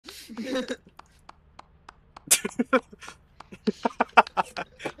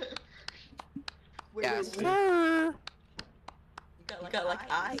Yes. You got like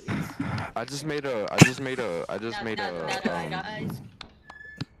eyes. I just made a I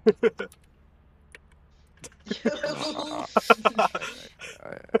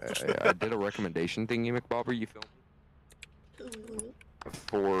did a recommendation thingy, McBobber, you feel me?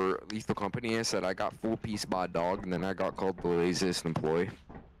 For Lethal Company, I said I got full piece by a dog, and then I got called the laziest employee.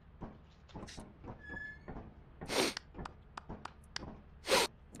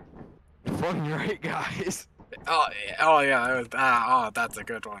 Funny, right, guys? Oh yeah, that's a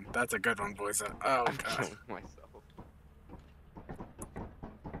good one. That's a good one, boys. Oh I'm god. killing myself.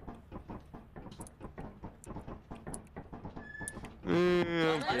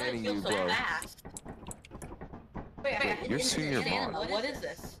 I'm banning you, bro. Wait, You're senior mod. What is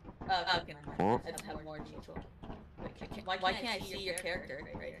this? Okay, Huh? I just have more neutral. Wait, why can't I see your character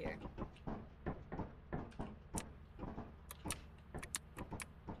right here?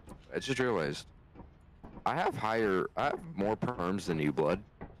 I just realized I have more perms than you, blood.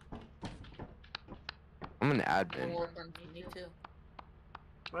 I'm an admin. More from me too.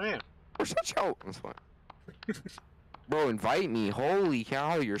 Oh yeah. Or such out. That's fine. Bro, invite me. Holy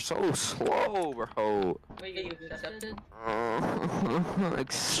cow, you're so slow, bro. Wait, you accepted?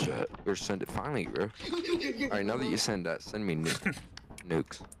 Accept or send it finally, bro. Alright, now that you send that, send me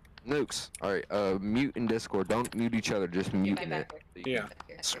nukes. Nukes. Alright, mute in Discord. Don't mute each other, just mute in it. Yeah.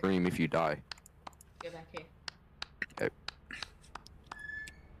 Scream if you die. Get back here. Okay.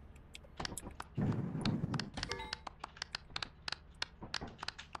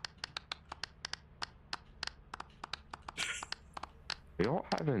 We all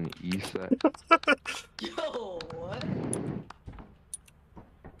have an E set. Yo, what?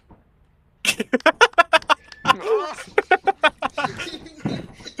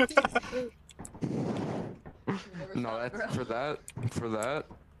 No, that's for that,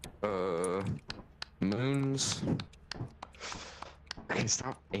 moons. Okay,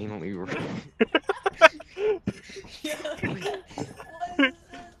 stop anally. What is this, bro?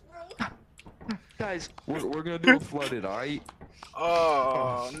 Guys, we're gonna do a flooded, alright?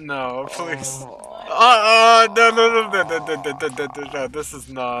 Oh no, please. No, this is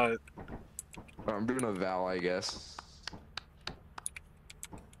not. I'm doing a vow, I guess.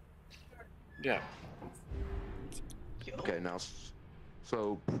 Yeah. Okay, now,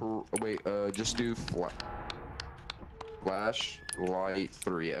 so, wait, just do flash, light,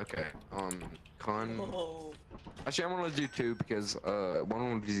 3, okay. Oh. Actually, I'm gonna do 2 because,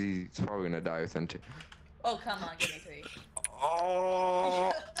 one of these is probably gonna die within 2. Oh, come on, give me 3.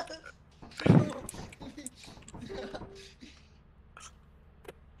 Oh!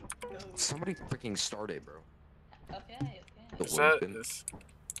 Somebody freaking start it, bro. Okay. Is that this?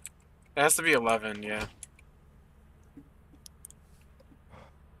 It has to be 11, yeah.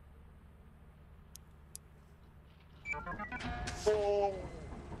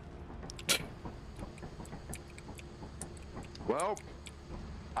 Well,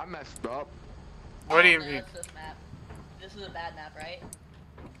 I messed up. What do you no, mean? This map. This is a bad map, right?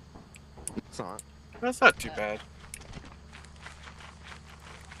 It's not. That's not too bad.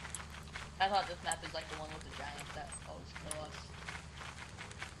 I thought this map is like the one with the giant that always kill us.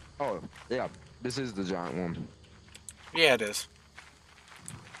 Oh, yeah. This is the giant one. Yeah, it is.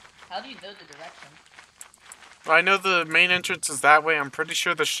 How do you know the direction? Well, I know the main entrance is that way. I'm pretty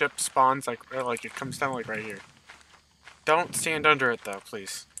sure the ship spawns like it comes down like right here. Don't stand under it though,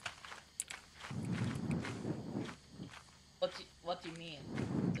 please. What do you mean?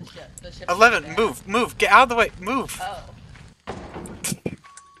 The ship. 11, move, get out of the way, move. Oh.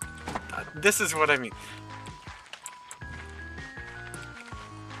 This is what I mean.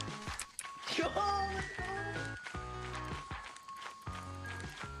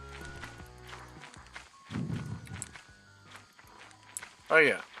 Oh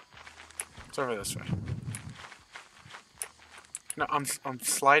yeah, it's over this way. No, I'm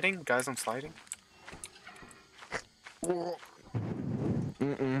sliding, guys. I'm sliding. No.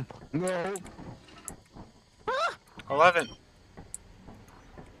 11.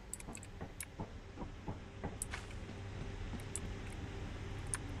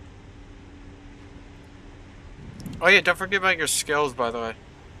 Oh yeah, don't forget about your skills, by the way.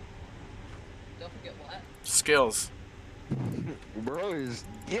 Don't forget what? Skills. Bro is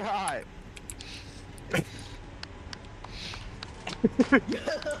hot.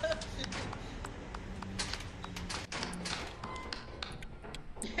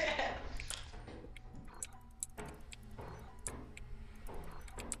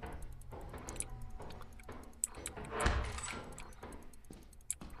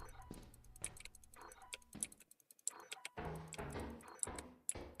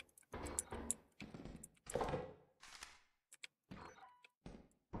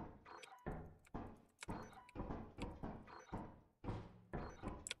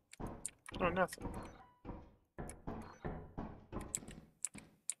 Oh, nothing.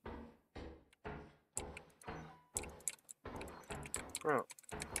 Bro.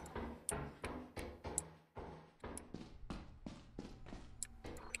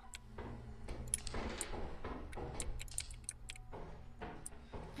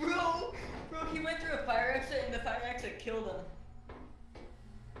 Bro, he went through a fire exit and the fire exit killed him.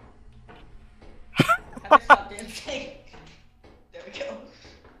 Have to stop dancing. There we go.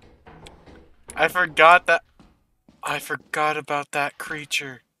 I forgot that. I forgot about that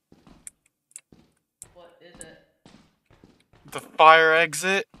creature. What is it? The fire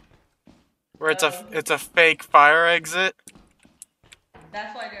exit, where it's a fake fire exit.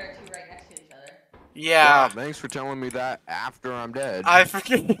 That's why there are two right next to each other. Yeah. Wow, thanks for telling me that after I'm dead. I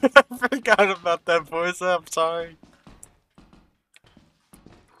forgot about that voice. I'm sorry.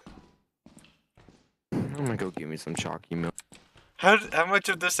 I'm gonna go get me some chalky milk. How much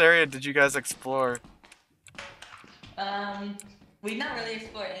of this area did you guys explore? We not really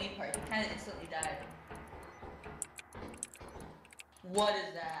explored any part. He kind of instantly died. What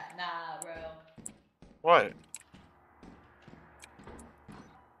is that? Nah, bro. What?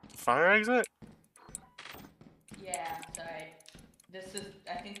 Fire exit? Yeah, sorry.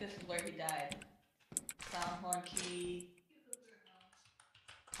 I think this is where he died. Crown horn key.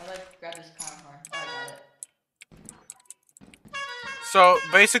 How do I grab this crown horn? Oh, I got it. So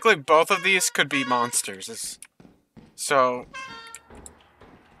basically, both of these could be monsters. So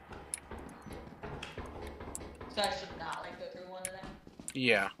So I should not like go through one of them.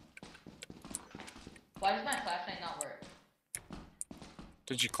 yeah. Why does my flashlight not work?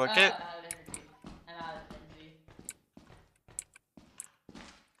 Did you click Oh, it? I'm out of energy. I'm out of energy.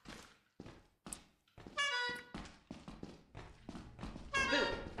 Boo!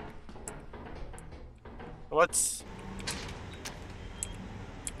 What's?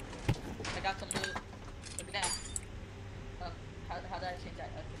 I got some loot. Look at that. Oh, how did I change that?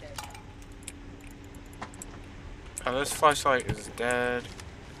 Okay, there. Oh, this flashlight is dead.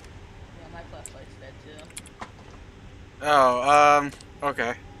 Yeah, my flashlight's dead too. Oh,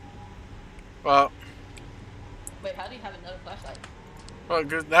 okay. Well, Wait, how do you have another flashlight? well,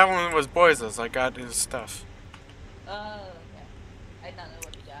 'cause that one was Boyce's. I got his stuff. Oh, okay. I did not know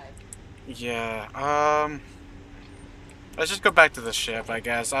what he died. Yeah, let's just go back to the ship, I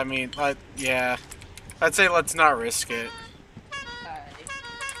guess. I mean, yeah. I'd say let's not risk it. Alrighty.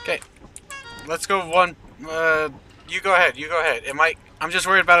 Okay. Let's go one, you go ahead, I'm just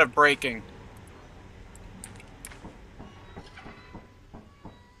worried about it breaking.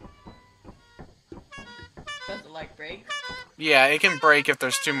 Does it like break? Yeah, it can break if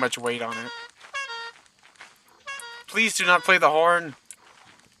there's too much weight on it. Please do not play the horn.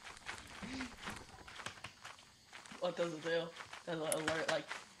 What does it do? Does it alert like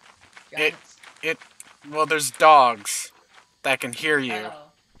giants? Well, there's dogs that can hear you. Oh. I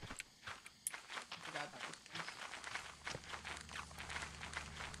forgot about this.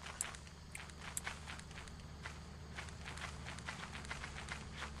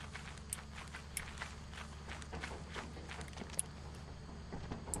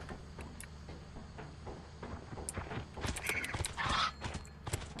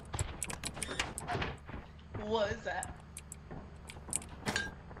 What is that?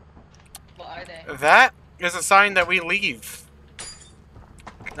 What are they? That is a sign that we leave.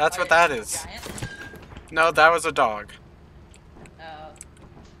 That's Are what they that like is. giants? No, that was a dog. Oh.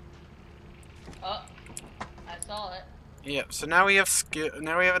 Oh. I saw it. Yeah, so now we have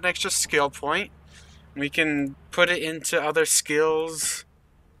now we have an extra skill point. We can put it into other skills.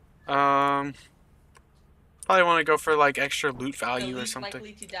 Probably want to go for like extra loot value or something.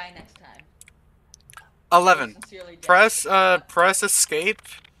 Likely to die next time. 11. Sincerely, Jack. Press escape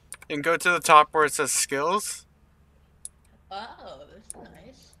and go to the top where it says skills. Oh, that's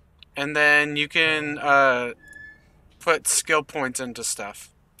nice. And then you can put skill points into stuff.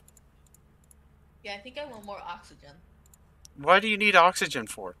 Yeah, I think I want more oxygen. What do you need oxygen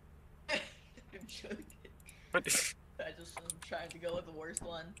for? I'm joking. What? I just am trying to go with the worst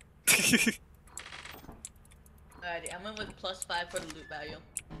one. Alrighty, I'm in with +5 for the loot value.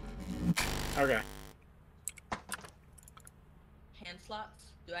 Okay. Hand slots?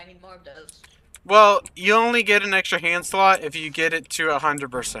 Do I need more of those? Well, you only get an extra hand slot if you get it to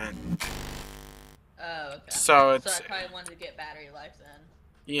 100%. Oh, okay. So it's So I probably wanted to get battery life then.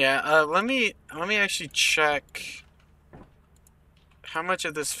 yeah. Let me actually check how much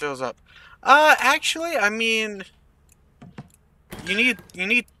of this fills up. Actually, I mean, you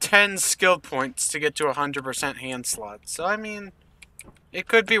need 10 skill points to get to 100% hand slot. So I mean, it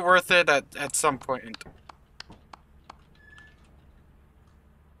could be worth it at some point.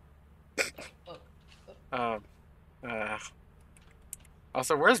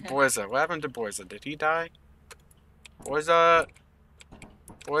 Also, where's Boyza? What happened to Boyza? Did he die? Boyza!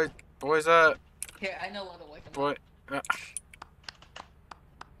 Boyza! Here, I know what to wake him Boy... up.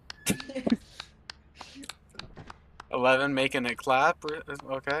 11 making it clap?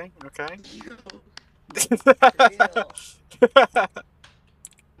 Okay, okay. Real.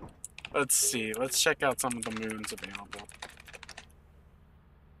 Let's see. Let's check out some of the moons available.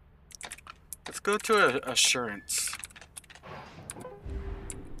 Let's go to Assurance.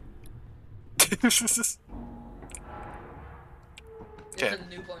 It's Okay. a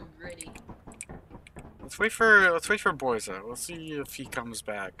newborn gritty. Let's wait for Boyza. We'll see if he comes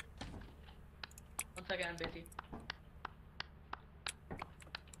back. 1 second, I'm busy.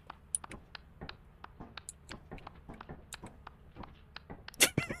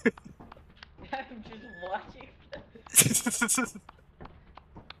 I'm just watching.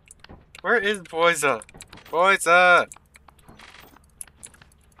 Where is Boyza? Boyza!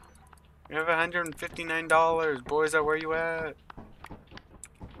 You have $159. Boyza, where you at?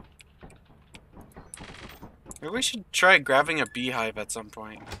 Maybe we should try grabbing a beehive at some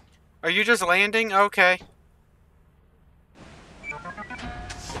point. Are you just landing? Okay.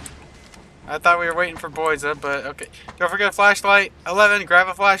 I thought we were waiting for Boyza, but okay. Don't forget a flashlight. 11, grab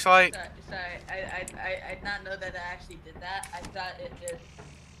a flashlight. Sorry, I did not know that I actually did that. I thought it just...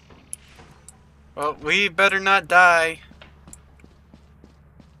 Well, we better not die.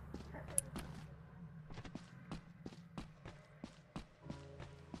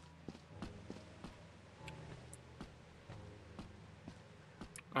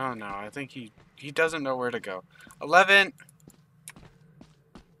 Oh no, I think he doesn't know where to go. 11!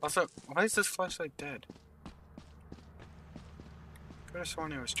 Also, why is this flashlight dead? Could have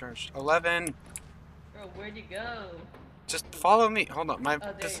sworn it was charged. 11! Bro, where'd you go? Just follow me. Hold on, Oh,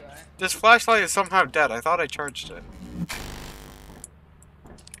 there you are. this flashlight is somehow dead. I thought I charged it.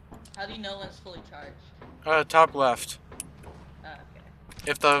 How do you know when it's fully charged? Top left. Oh, okay.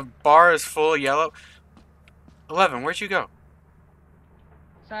 If the bar is full yellow... 11, where'd you go?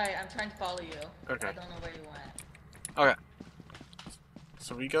 Sorry, I'm trying to follow you. Okay. I don't know where you went. Okay.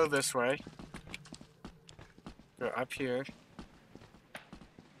 So we go this way. Go up here.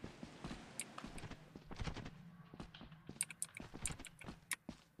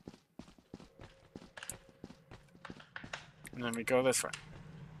 And then we go this way.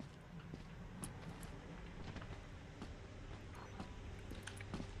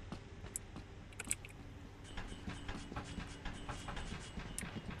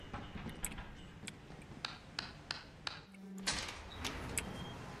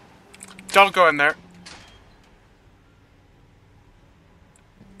 Don't go in there.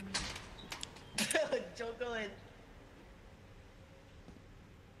 Don't go in.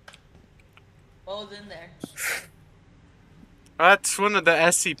 What was in there? That's one of the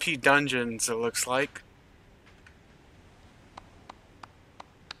SCP dungeons, it looks like.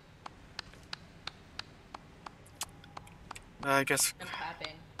 I guess... I'm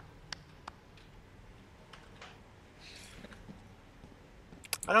tapping.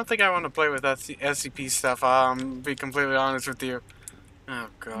 I don't think I want to play with SCP stuff, be completely honest with you. Oh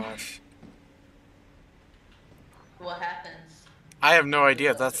gosh. What happens? I have no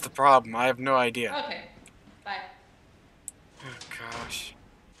idea, that's the problem. I have no idea. Okay. Bye. Oh gosh.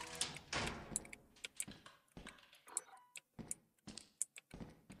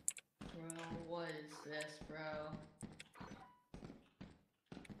 Bro, what is this, bro?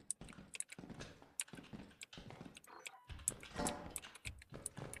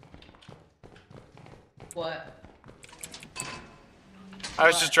 What? I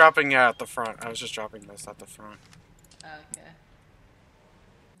was just dropping at the front. I was just dropping this at the front. Okay.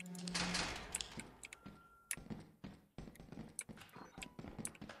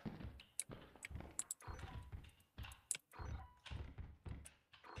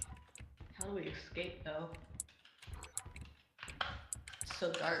 How do we escape though? It's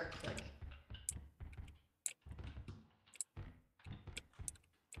so dark, like.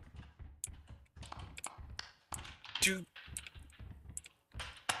 Dude.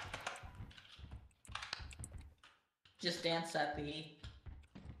 Just dance at the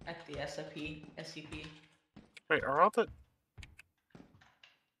SCP. Wait, are all the...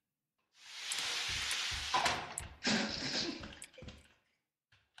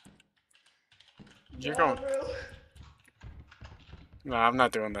 You're going... No, I'm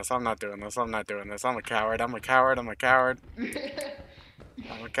not doing this. I'm not doing this. I'm not doing this. I'm a coward. I'm a coward. I'm a coward.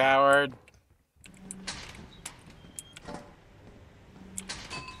 I'm a coward.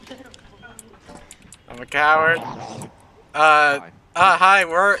 I'm a coward. Hi,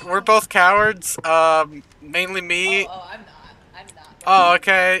 we're both cowards. Mainly me. Oh, I'm not. I'm not. Oh,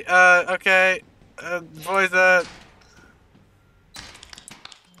 okay. Okay. Voiza.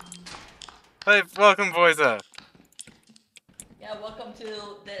 Hey, welcome, Voiza. Yeah, welcome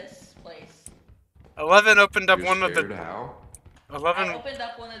to this place. 11 opened up You're one of scared the. how? 11. I opened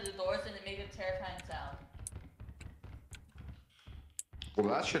up one of the doors and it made a terrifying sound. Well,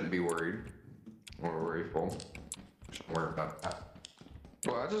 that shouldn't be worried. Or worryful. Don't worry about that.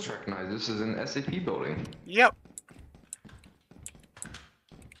 Well, I just recognize this is an SCP building. Yep.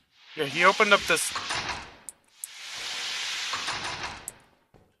 Yeah, he opened up this.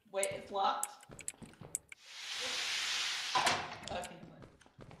 Wait, it's locked? Okay,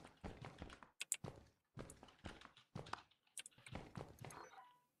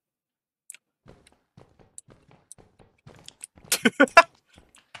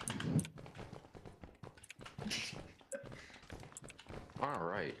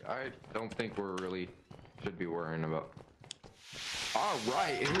 Alright, I don't think we're really should be worrying about.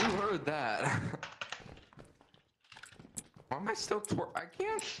 Alright, who heard that? Why am I still I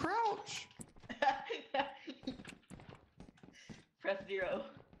can't crouch! Press 0.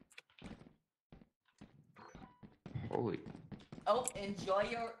 Holy. Oh, enjoy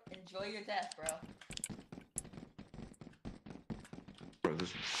your death, bro. Bro,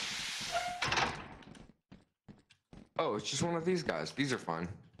 this... Oh, it's just one of these guys. These are fine.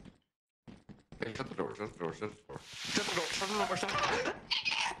 Hey, shut the door, shut the door, shut the door. Shut the door, shut the door, shut the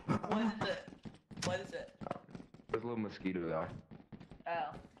door! What is it? What is it? There's a little mosquito there.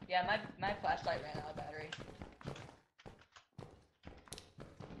 Oh. Yeah, my flashlight ran out of battery.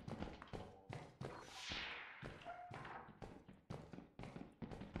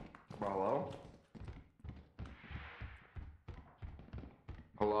 Hello?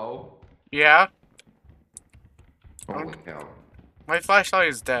 Hello? Yeah. Holy cow. My flashlight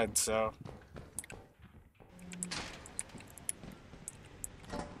is dead, so.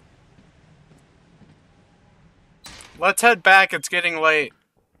 Let's head back. It's getting late.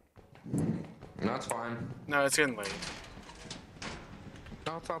 No, it's fine. No, it's getting late.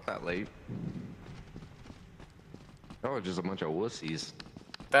 No, it's not that late. Oh, it's just a bunch of wussies.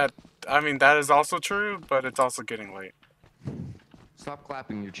 I mean, that is also true, but it's also getting late. Stop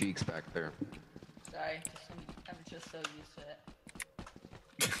clapping your cheeks back there. Sorry, I'm just so used to it.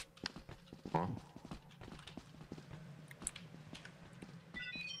 Huh?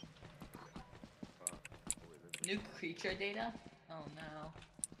 New creature data? Oh no.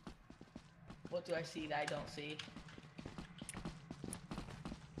 What do I see that I don't see?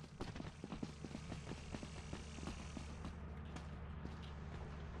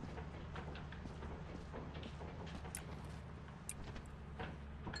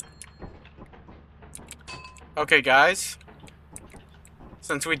 Okay, guys.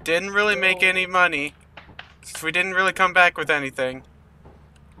 Since we didn't really make any money, since we didn't really come back with anything,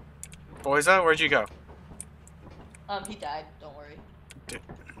 Boyza, where'd you go? He died, don't worry.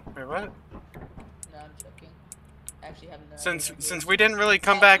 Wait, what? No, I'm joking. I actually have no Since we didn't really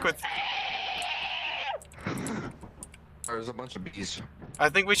come back with, There's a bunch of bees. I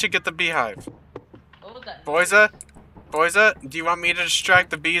think we should get the beehive. What was that? Boyza, do you want me to distract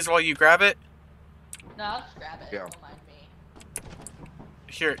the bees while you grab it? No, I'll just grab it. Yeah. Don't mind me.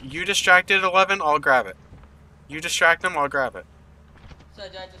 Here, you distracted 11, I'll grab it. You distract them, I'll grab it. So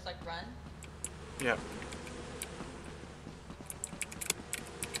do I just like run? Yeah.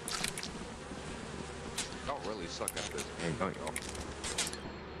 Y'all really suck at this game, don't y'all?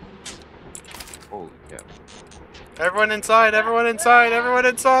 Holy cow. Everyone inside, everyone inside, everyone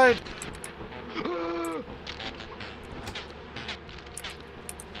inside!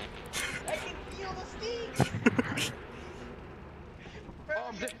 I can feel the stink!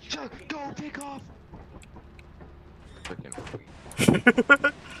 Don't take off! Freaking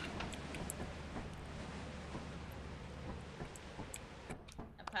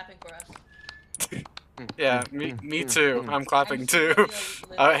I'm clapping for us. Yeah, me too. I'm clapping I'm too. so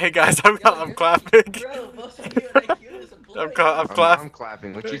Hey guys, I'm you're clapping. Bro, most of you are like you as a boy. I'm clapping. I'm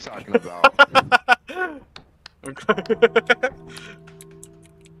clapping. What you talking about?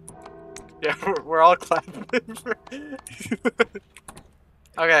 Yeah, we're all clapping.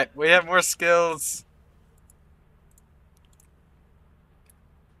 Okay, we have more skills.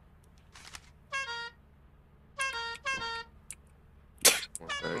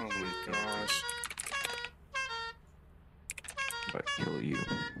 Oh my gosh. I'm about to kill you.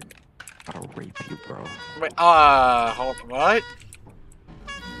 I'll rape you, bro. Wait, what?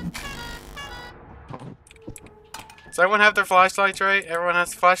 Does everyone have their flashlights, right? Everyone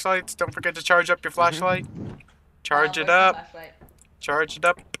has flashlights. Don't forget to charge up your flashlight. Charge it Where's my up. flashlight? Charge it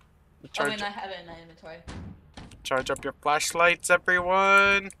up. I Charge, mean, I have it in my inventory. charge up your flashlights,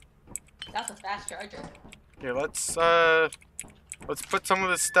 everyone. That's a fast charger. Here, let's put some of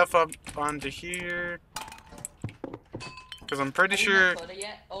this stuff up onto here. Because I'm pretty Have you sure... met quota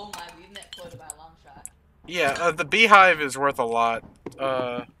yet? Oh my, we've met quota by a long shot. Yeah, the beehive is worth a lot.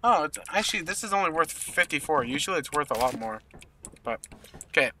 Oh, it's, actually, this is only worth 54. Usually it's worth a lot more. But,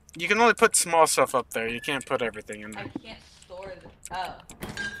 okay. You can only put small stuff up there. You can't put everything in I there. can't store the. Oh.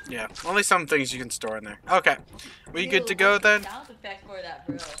 Yeah, only some things you can store in there. Okay. We good to Ew, go what's the then? sound effect for that,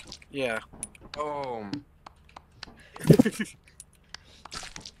 bro? Yeah.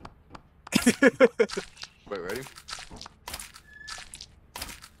 Wait, ready?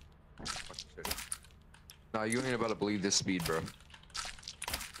 Nah, you ain't about to believe this speed, bro.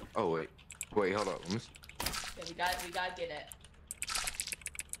 Oh wait, wait, hold up. Let me see. Yeah, we gotta get it.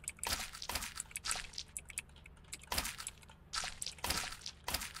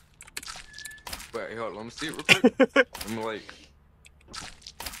 Wait, hold on. Let me see it real quick. I'm like,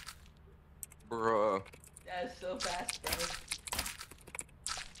 bruh. That is so fast, bro.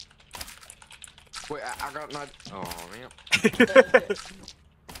 Wait, I got not. Oh man.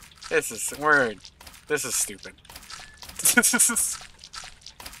 This is word. This is stupid.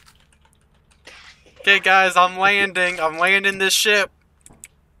 Okay, guys, I'm landing. I'm landing this ship.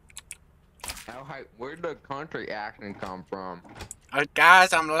 How high? Where'd the country accent come from?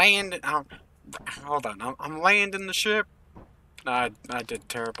 Guys, I'm landing. Hold on. I'm landing the ship. No, I did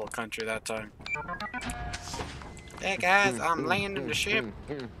terrible country that time. Hey, guys, I'm landing the ship.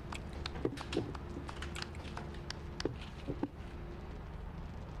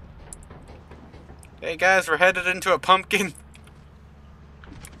 Hey, guys, we're headed into a pumpkin.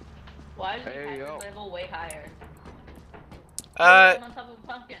 Why is the Hey, yo. level way higher? Uh, On top of a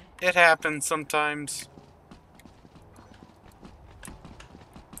pumpkin. it happens sometimes.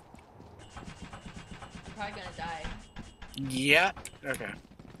 I'm probably gonna die. Yeah. Okay.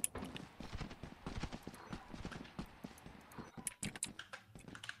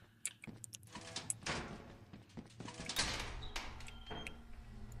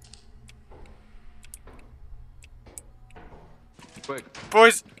 Wait,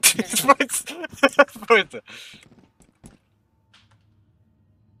 Boys. Boys. Boys.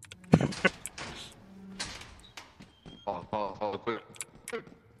 oh, quick.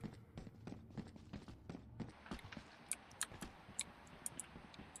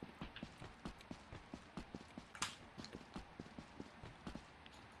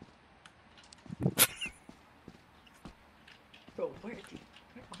 Bro, where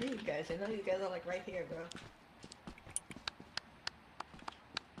are you guys? I know you guys are like right here, bro.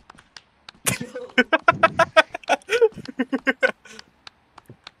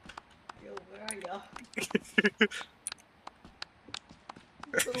 Yo, where are y'all?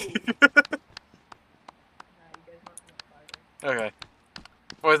 Okay.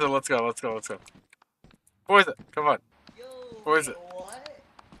 Boys, let's go. Let's go. Let's go. Boys, come on. Yo, Where is wait,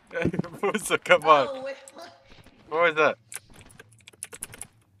 it? what? Boys, come on. Oh, wait, what? Where is that?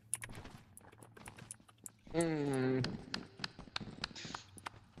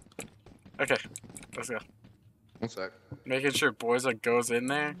 Okay, let's go. One sec. Making sure Boyza goes in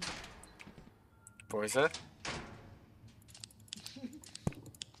there. Boyza?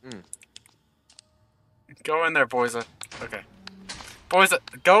 Go in there, Boyza. Okay. Boyza,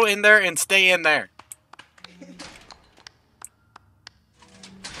 go in there and stay in there.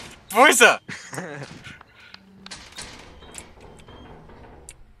 Boyza!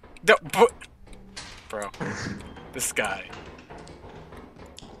 No, bro, this guy.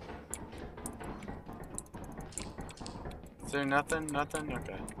 Is there nothing? Nothing?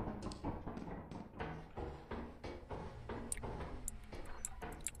 Okay.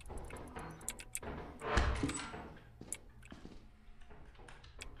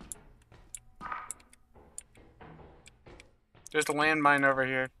 There's a landmine over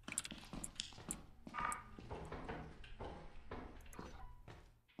here.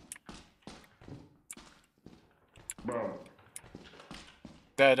 Bro,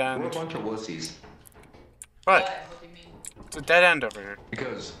 Dead we're a end. bunch of wussies. What? What do you mean? It's a dead end over here.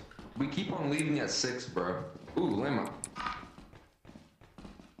 Because we keep on leaving at 6, bro. Ooh, lemma.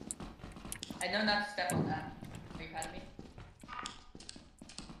 I know not to step on that. Are you proud of me?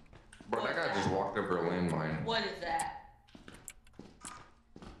 Bro, that guy just walked over a landmine. What is that?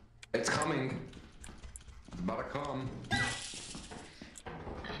 It's coming. It's about to come.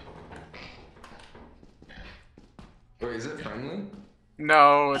 Wait, is it friendly?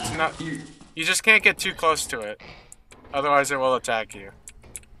 No, it's not. You just can't get too close to it. Otherwise, it will attack you.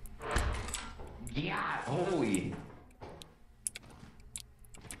 Yeah, holy.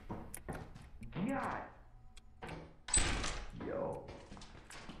 got? Yo.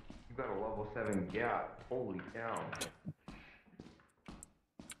 You got a level 7 gap. Holy cow.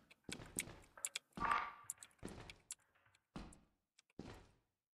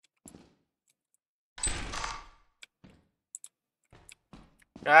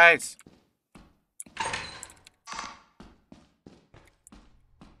 Guys.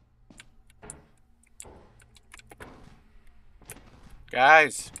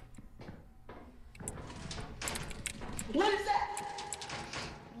 Guys. What is that?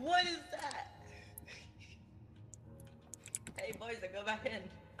 What is that? Hey boys, I go back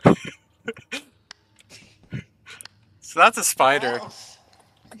in. So that's a spider. What else?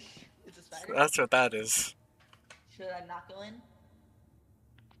 It's a spider? That's what that is. Should I not go in?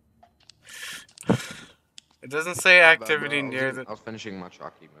 It doesn't say My bad, activity bro. near the. I was finishing my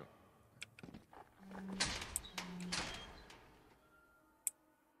chalky move.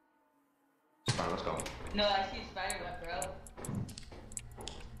 Fine, let's go. No, I see a spider web, bro.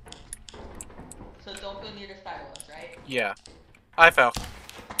 So don't go near the spider webs, right? Yeah. I fell.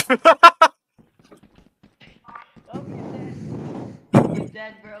 Oh, you're dead. You're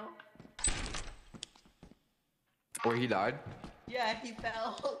dead, bro. Or he died? Yeah, he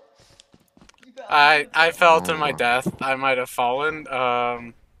fell. He fell. I fell to Oh my my. death. I might have fallen.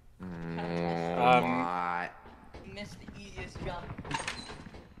 My. He missed the easiest jump.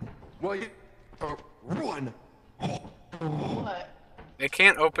 Well, you. Run! What? It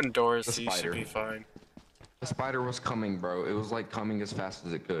can't open doors, The so you should spider. be fine. The spider was coming, bro. It was like coming as fast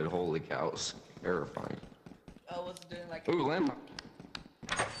as it could. Holy cow, it was terrifying. I was doing like. Ooh, landmine.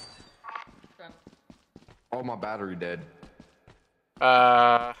 From... Oh, my battery dead.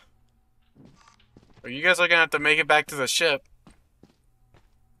 Well, you guys are gonna have to make it back to the ship.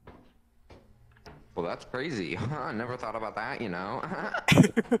 Well, that's crazy. I never thought about that, you know.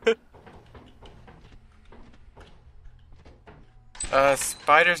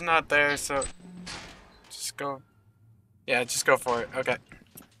 Spider's not there, so just go. Yeah, just go for it. Okay.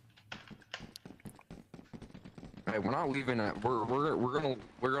 Hey, we're not leaving it. We're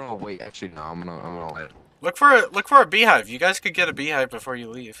gonna wait. Actually, no. I'm gonna let. Look for a beehive. You guys could get a beehive before you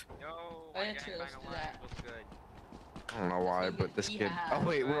leave. Yo, Oh, my yeah, gang true, let's bang do alive. that. What's good? I don't know why, Let's but make this it kid. beehive. Oh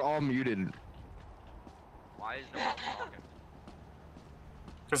wait, we're all muted. Why is no one talking?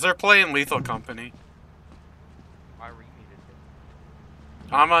 Cause they're playing Lethal Company. Why are we muted?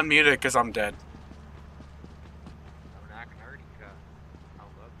 I'm unmuted because I'm dead. I'm not gonna hurt you. I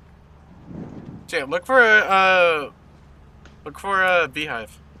love Jay, look for a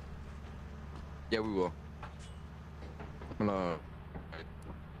beehive. Yeah, we will. I'm gonna.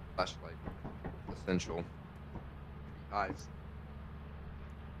 Flashlight. Essential. Eyes.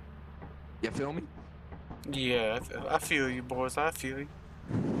 You feel me? Yeah, I feel you, boys. I feel you.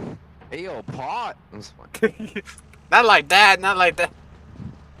 Hey, yo, pot. That's fine. Not like that. Not like that.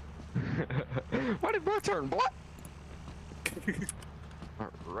 Why did my turn? What?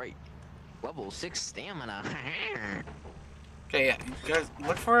 Alright. Level 6 stamina. Okay, yeah. You guys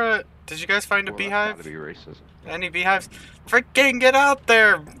look for a. Did you guys find a Well, that's beehive? gotta be racist. Any beehives? Freaking get out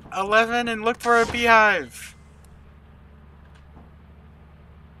there, 11, and look for a beehive.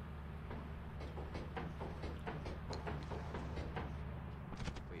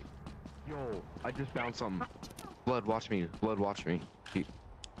 Wait. Yo, I just found some. Blood, watch me. Blood, watch me.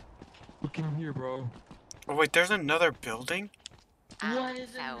 Look in here, bro. Oh wait, there's another building. What is in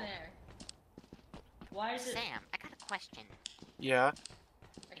so, there? Why is it? Sam, I got a question. Yeah.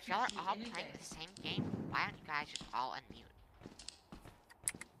 I If y'all can't are see all anything. playing the same game, why don't you guys just all unmute?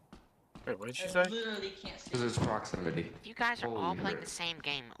 Wait, what did you I say? literally can't see. Because it's proximity. If you guys are all Holy playing crap. the same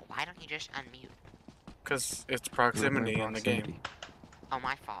game, why don't you just unmute? Because it's proximity in the game. Oh,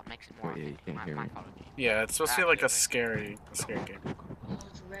 my fault. Makes it more. Wait, yeah, you can't hear my me. fault. Okay. Yeah, it's supposed to be like a scary game. Oh,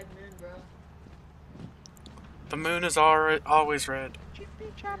 it's red moon, bro. The moon is always red.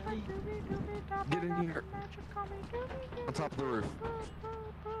 Get in here. On top of the roof.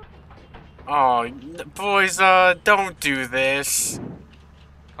 Oh, boys, don't do this.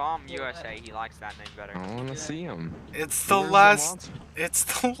 Call him USA. He likes that name better. I wanna see him. It's the Where's last. monster? It's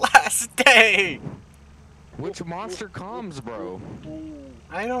the last day. Which monster comes, bro?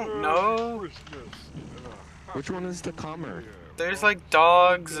 I don't know. Which one is the comer? There's like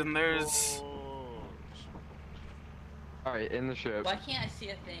dogs and there's. Alright, in the ship. Why can't I see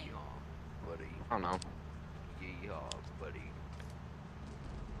a thing? Buddy. I don't know. Yeehaw, buddy.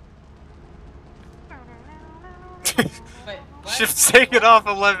 Wait, what? Ship's taking off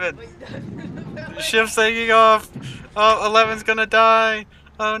 11. Wait, Ship's taking off. Oh, 11's gonna die.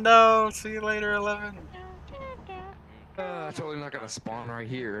 Oh no. See you later, 11. Totally not gonna spawn right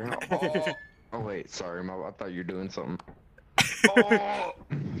here. Oh wait, sorry, I thought you were doing something. Oh!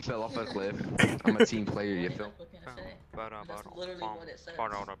 Fell off a cliff. I'm a team player, you Wait, feel? like, what can I say? That's literally what it says.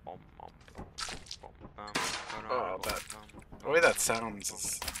 Oh, the way that sounds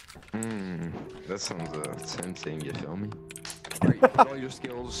is... That sounds tempting, you feel me? Alright, put all your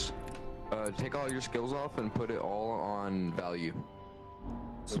skills, take all your skills off and put it all on value.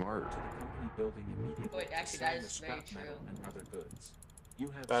 Smart. Wait, actually, that is very true.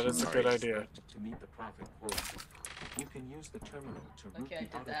 That is a good idea. Okay, I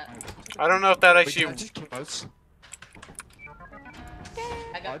did that. I don't know if that Wait, actually... did I just kill us?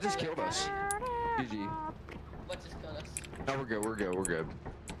 I got I just killed us. GG. What just killed us? No, we're good, we're good, we're good.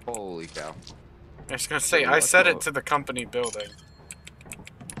 Holy cow. I was gonna say, Yeah, I let's set go. it to the company building.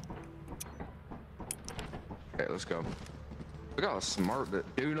 Okay, let's go. Look how smart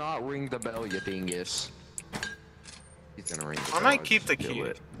do not ring the bell, you dingus. He's gonna ring the bell. I might keep the just key. kill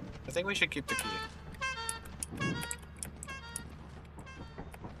it. I think we should keep the key.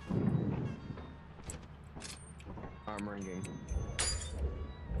 I'm ringing.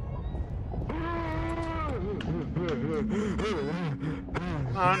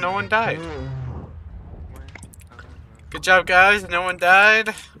 Oh, no one died. Good job, guys. No one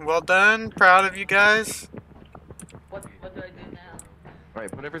died. Well done. Proud of you guys. What do I do now?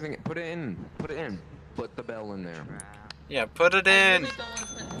 Alright, put everything, put it in, put the bell in there. Yeah, put it I in. really don't want to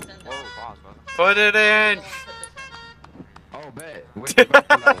put this in. Whoa, pause, brother. Put it I in. don't want to put this in. Oh, bet. Wait, go back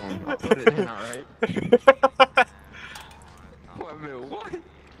to that one. I'll put it in, alright? What, man, what?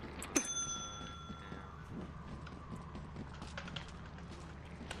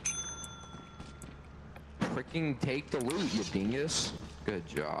 Freaking take the loot, you dingus. Good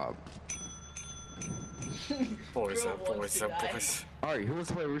job. Boys Bro up, wants boys to up, die. boys. Alright, who wants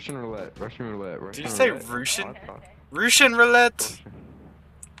to play Russian roulette? Russian roulette. Did Russian you say roulette. Russian? Okay, okay. Russian roulette?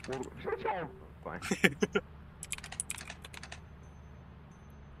 Fine.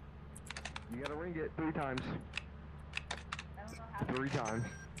 You gotta ring it 3 times. I don't know how to 3 times.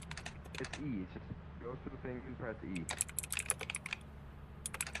 It's E. It's just go to the thing and press E.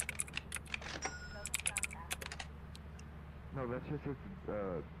 No, that's just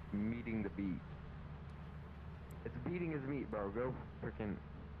meeting the beat. It's beating his meat, bro. Go freaking.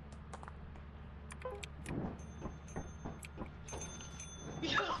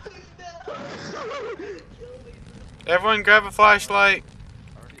 Everyone grab a flashlight.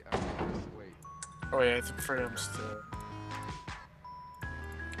 Wait. Oh yeah, it's for them still.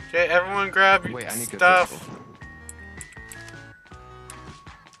 Okay, everyone grab your Wait, I need to stuff. pistol.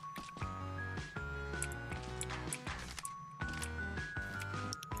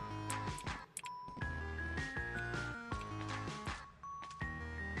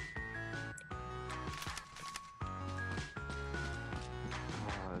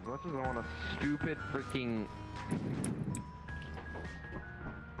 As much as I want a stupid freaking.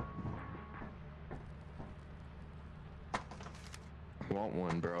 I want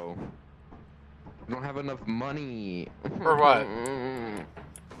one, bro. I don't have enough money. For what?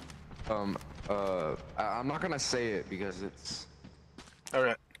 I'm not gonna say it because it's.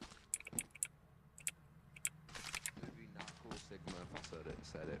 Okay. It'd be not cool, Sigma, if I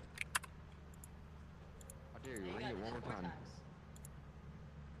said it. I dare you, ring it one more time.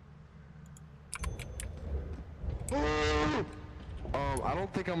 I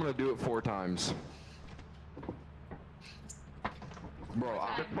don't think I'm gonna do it 4 times. Bro,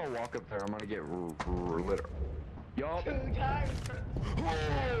 if I walk up there, I'm gonna get lit. Yup. 2 times.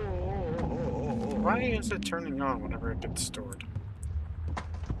 Why is it turning on whenever it gets stored?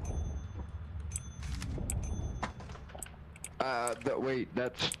 Wait,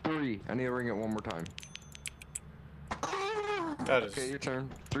 that's 3. I need to ring it one more time. That is. Okay, your turn.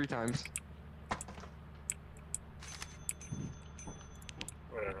 3 times.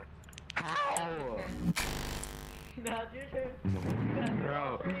 Whatever. Ow! Now it's your turn. You gotta do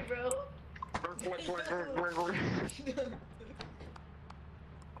all 3, bro.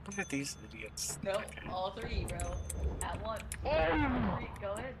 Look at these idiots. No, Okay. all 3, bro. At once. All 3.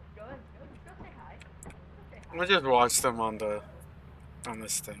 Go ahead. Go say hi. Go say hi. We'll just watch them on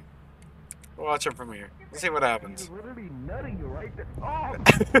this thing. We'll watch them from here. Let's see what happens. He's literally nutting you right there. Oh!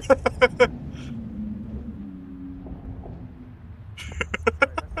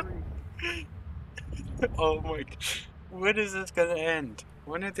 Oh my! When is this gonna end?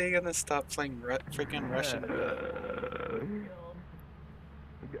 When are they gonna stop playing freaking Russian?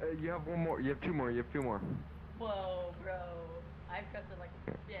 You have one more. You have 2 more. You have 2 more. Whoa, bro. I pressed it like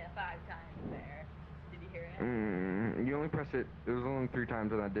 5 times there. Did you hear it? You only press it. It was only 3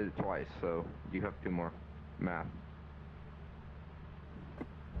 times, and I did it twice. So you have 2 more. Math.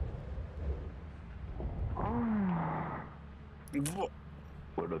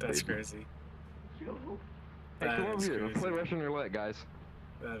 What up, That's baby? crazy. Hey, That come over is here. Let's play crazy. Russian roulette, guys.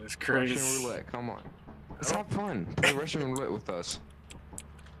 That is Russian crazy. roulette. Come on. Let's have fun. Play Russian roulette with us.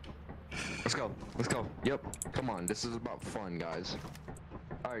 Let's go. Let's go. Yep. Come on. This is about fun, guys.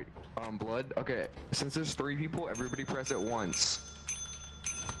 All right. Blood. Okay. Since there's 3 people, everybody press it once.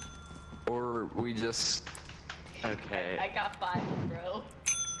 Or we just. Okay. I got 5, bro.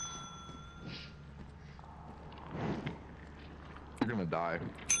 You're gonna die.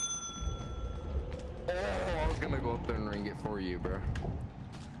 Oh, I was gonna go up there and ring it for you, bro.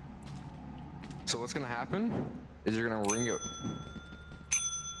 So what's gonna happen is you're gonna ring it.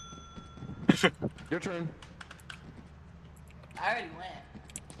 Your turn. I already went.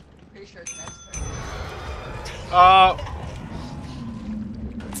 Pretty sure it's next turn.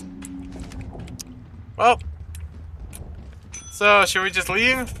 Well. So, should we just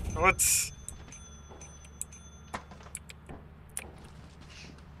leave? What's...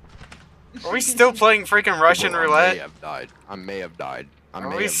 Are we still playing freaking Russian Bro, I may roulette? have died. I may have died. I Are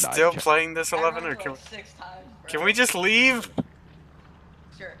may we have died. still playing this 11 I or went can, like 6 times, bro. can we just leave?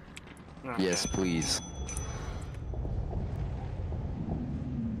 Sure. Okay. Yes, please.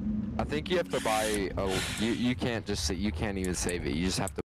 I think you have to buy a. You can't just. You can't even save it. You just have to.